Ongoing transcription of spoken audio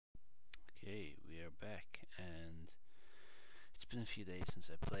Okay, we are back, and it's been a few days since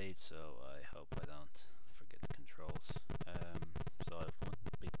I played, so I hope I don't forget the controls. So I have one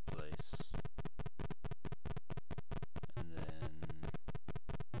big place, and then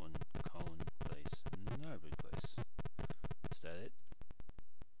one cone place, and another big place. Is that it?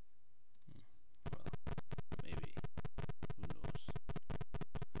 Well, maybe. Who knows?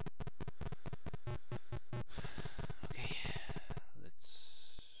 Okay, let's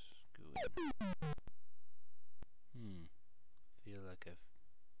go in. Feel like I've...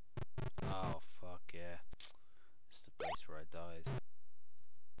 Oh, fuck yeah. This is the place where I died.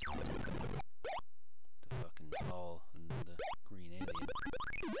 The fucking hall and the green alien.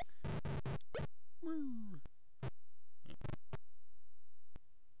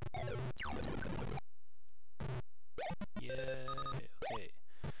 Yay! Okay.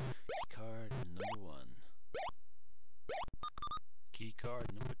 Keycard number 1. Keycard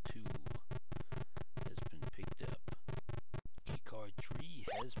number 2 has been picked up. Keycard 3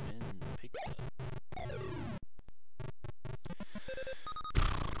 has been picked up.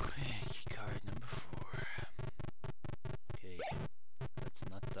 Keycard number 4. Okay, let's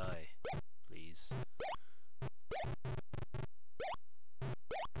not die, please.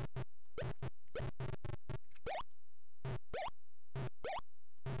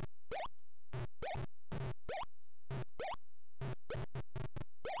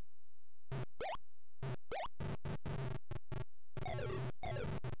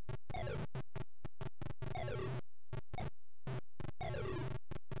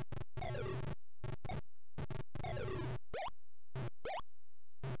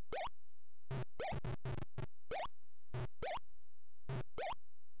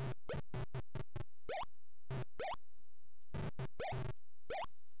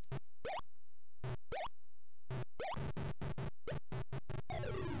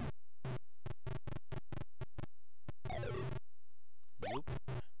 Nope.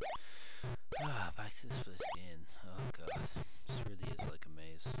 Back to this place again. Oh god, this really is like a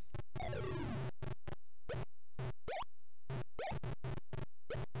maze. I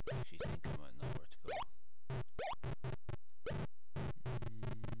actually think I might know where to go.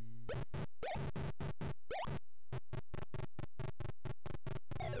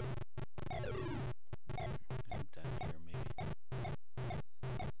 I think down here maybe.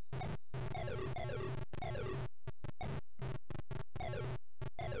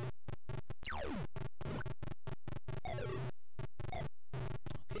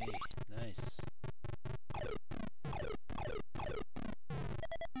 Okay, nice.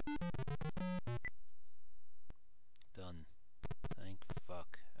 Done. Thank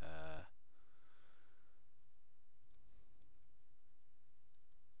fuck.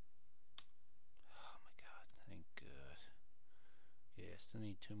 Oh my god, thank God. Okay, I still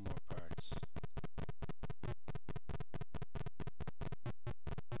need 2 more parts.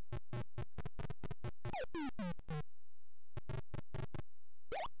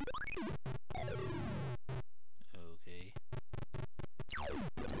 Okay.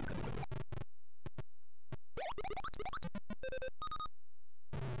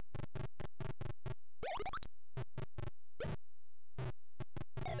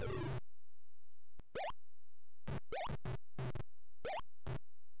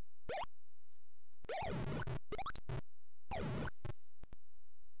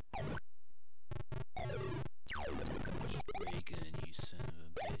 Eat ray gun, you son of a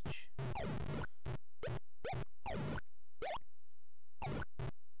bitch.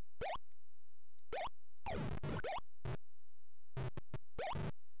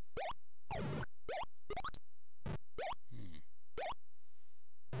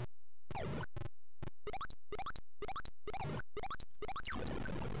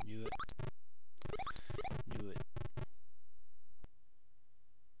 Knew it. Knew it.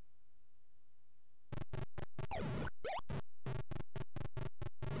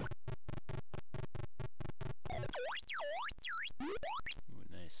 Ooh,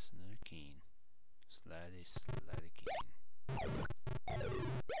 nice. Another cane. Slidey, slidey cane.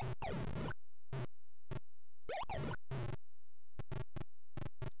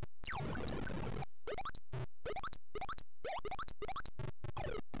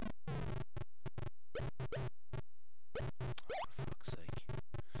 For fuck's sake.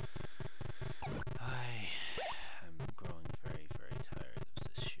 I am growing very, very tired of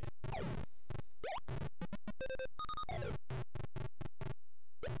this shit.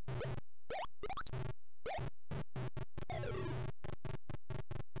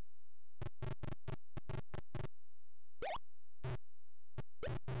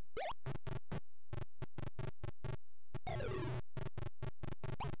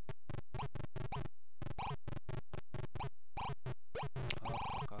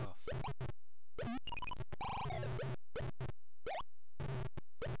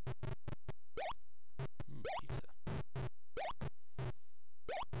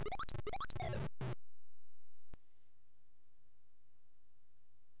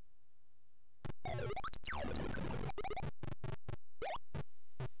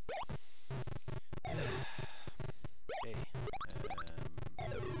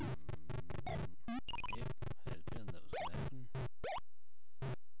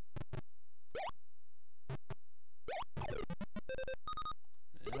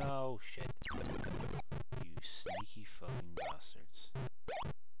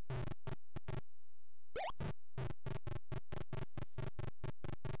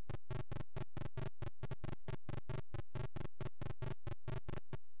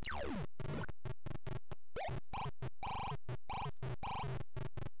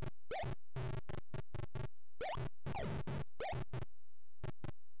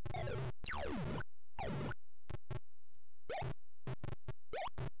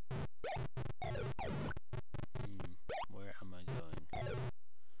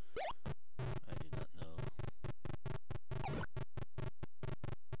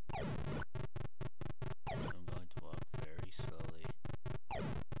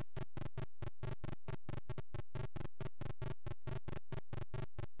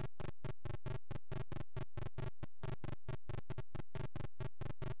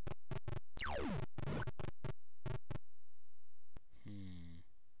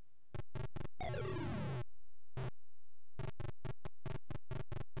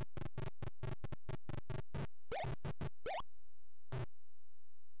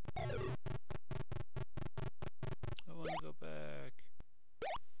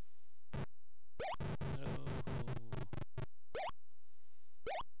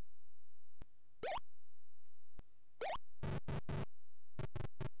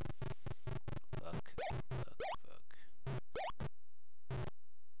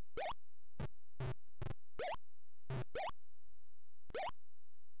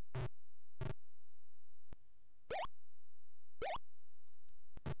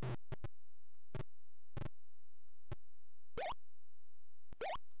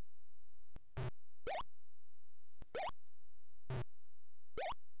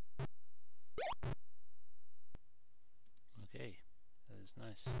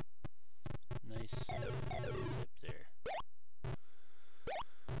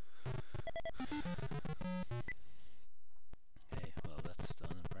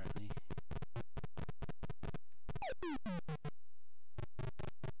 I'm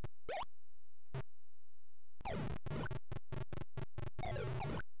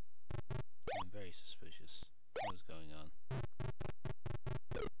very suspicious. What is going on?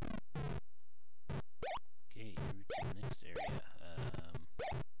 Okay, through to the next area.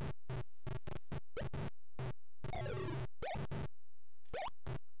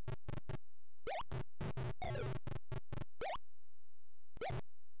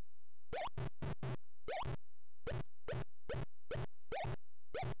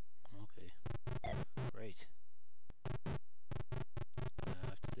 Okay, great. Now I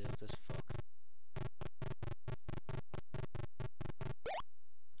have to deal with this fuck.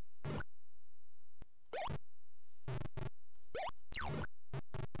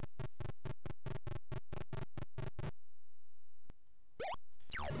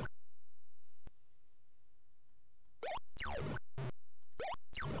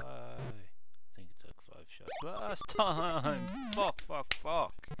 I think it took 5 shots last time. Fuck, fuck,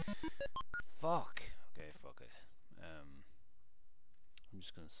 fuck. Fuck. Okay, fuck it. I'm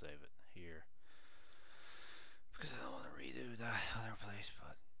just gonna save it here because I don't want to redo that other place.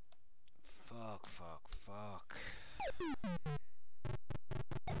 But fuck, fuck, fuck.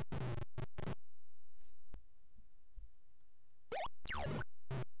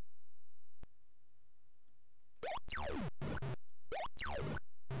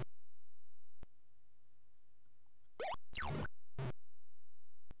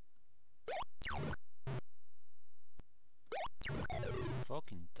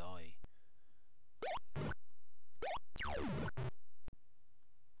 Fucking die.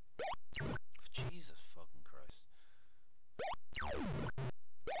 Jesus fucking Christ.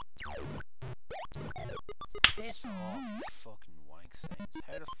 Piss off, you fucking wank saints.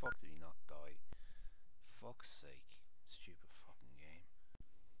 How the fuck did he not die? Fuck's sake. Stupid fucking game.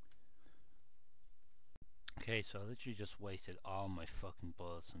 Okay, so I literally just wasted all my fucking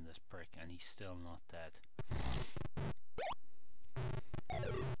bullets on this prick and he's still not dead. Oh,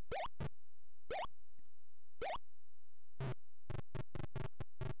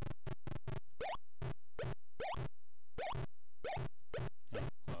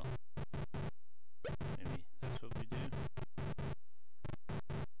 well. Maybe that's what we do.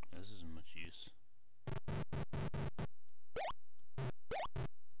 This isn't much use.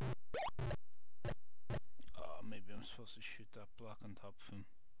 Oh, maybe I'm supposed to shoot that block on top of him.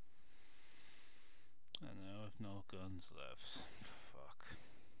 I know I've no guns left. Fuck.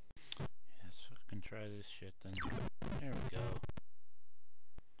 Yes, I can try this shit then. There we go.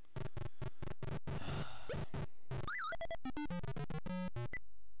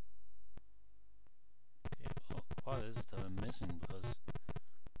 Okay, well, what is it that I'm missing? Because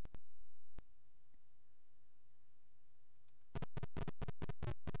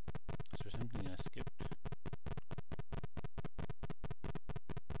is there something I skipped?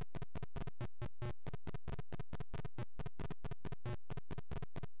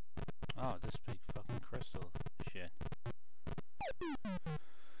 Oh, this big fucking crystal shit.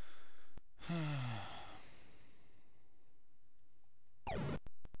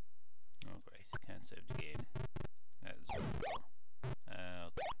 Oh great, can't save the game. That is wonderful.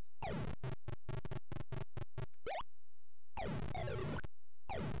 Okay.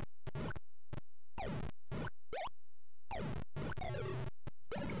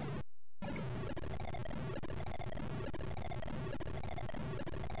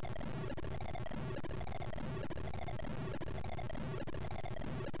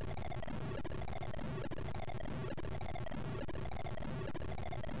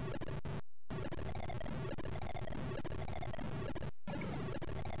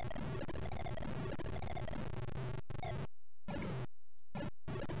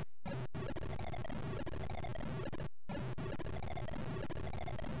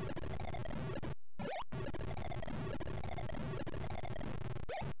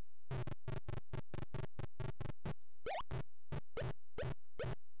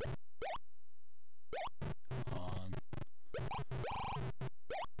 On.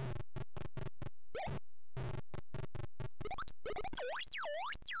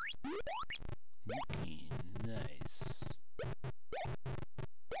 Okay, nice.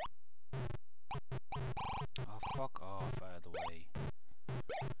 Oh, fuck off out of the way.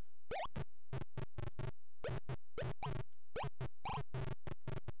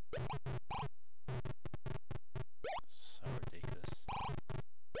 So ridiculous.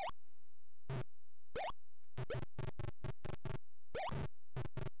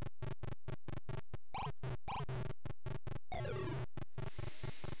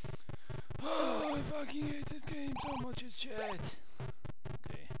 Oh, I fucking hate this game so much, it's shit.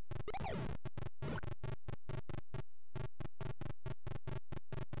 Okay.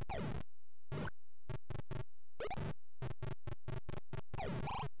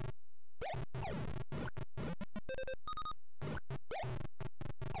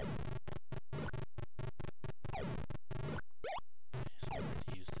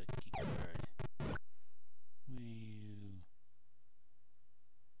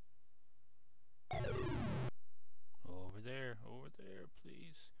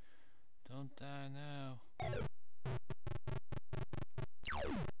 Don't die now.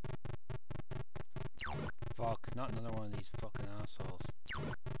 Fuck, not another one of these fucking assholes.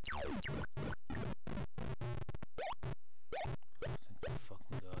 Thank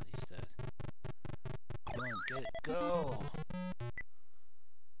fucking God he's dead. Come on, get it, go!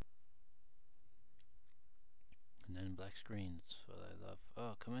 And then black screen, that's what I love.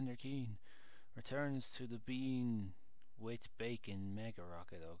 Oh, Commander Keen returns to the bean with bacon mega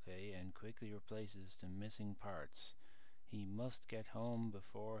rocket, okay, and quickly replaces the missing parts. He must get home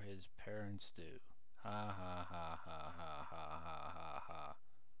before his parents do. Ha ha ha ha ha ha ha ha ha.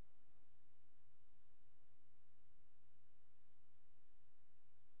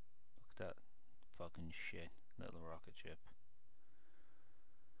 Look at that fucking shit, little rocket ship.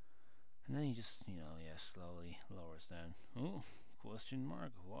 And then he just, you know, yeah, slowly lowers down. Oh, question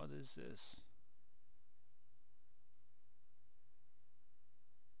mark, what is this?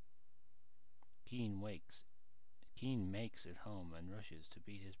 Keen makes it home and rushes to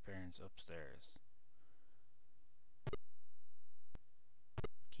beat his parents upstairs.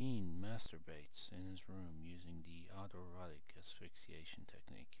 Keen masturbates in his room using the autoerotic asphyxiation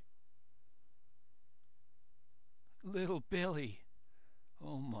technique. Little Billy!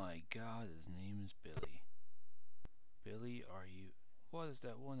 Oh my God, his name is Billy. Billy, are you... What is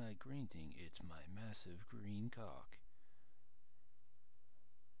that one-eyed green thing? It's my massive green cock.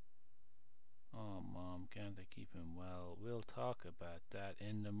 Oh, Mom, can't I keep him well? We'll talk about that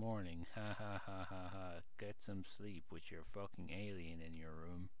in the morning. Ha ha ha ha ha. Get some sleep with your fucking alien in your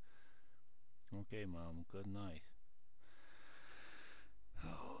room. Okay, Mom, good night.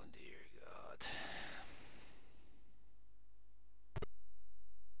 Oh, dear God.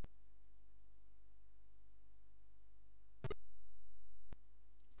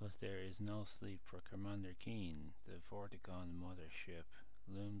 But there is no sleep for Commander Keen. The Vorticon mothership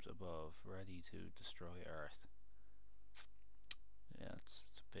looms above, ready to destroy Earth. Yeah, it's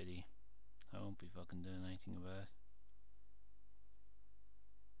a pity. I won't be fucking doing anything about it.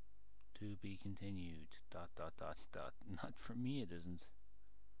 To be continued. ... Not for me, it isn't.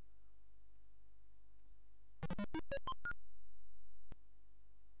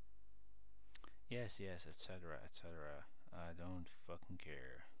 Yes, yes, etc., etc. I don't fucking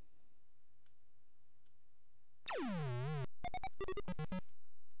care.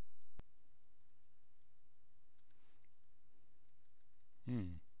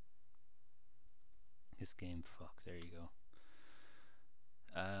 This game, fuck, there you go.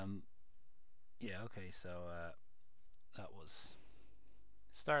 Yeah, okay, so, that was...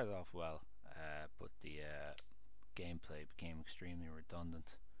 started off well, but the, gameplay became extremely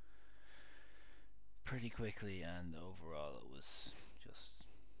redundant pretty quickly, and overall it was just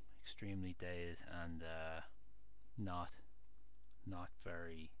extremely dated and, not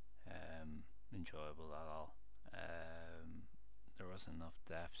very, enjoyable at all. There wasn't enough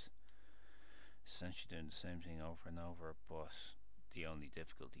depth. Essentially doing the same thing over and over, but the only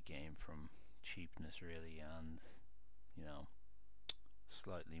difficulty came from cheapness really, and you know,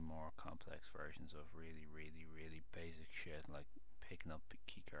 slightly more complex versions of really basic shit like picking up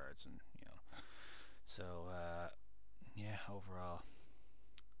key cards, and you know, so yeah, overall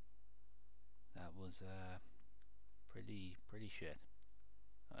that was pretty shit,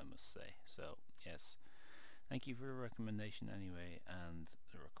 I must say. So yes, thank you for the recommendation anyway, and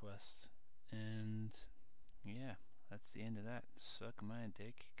the request. And yeah, that's the end of that. Suck my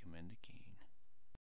dick, Commander Keen.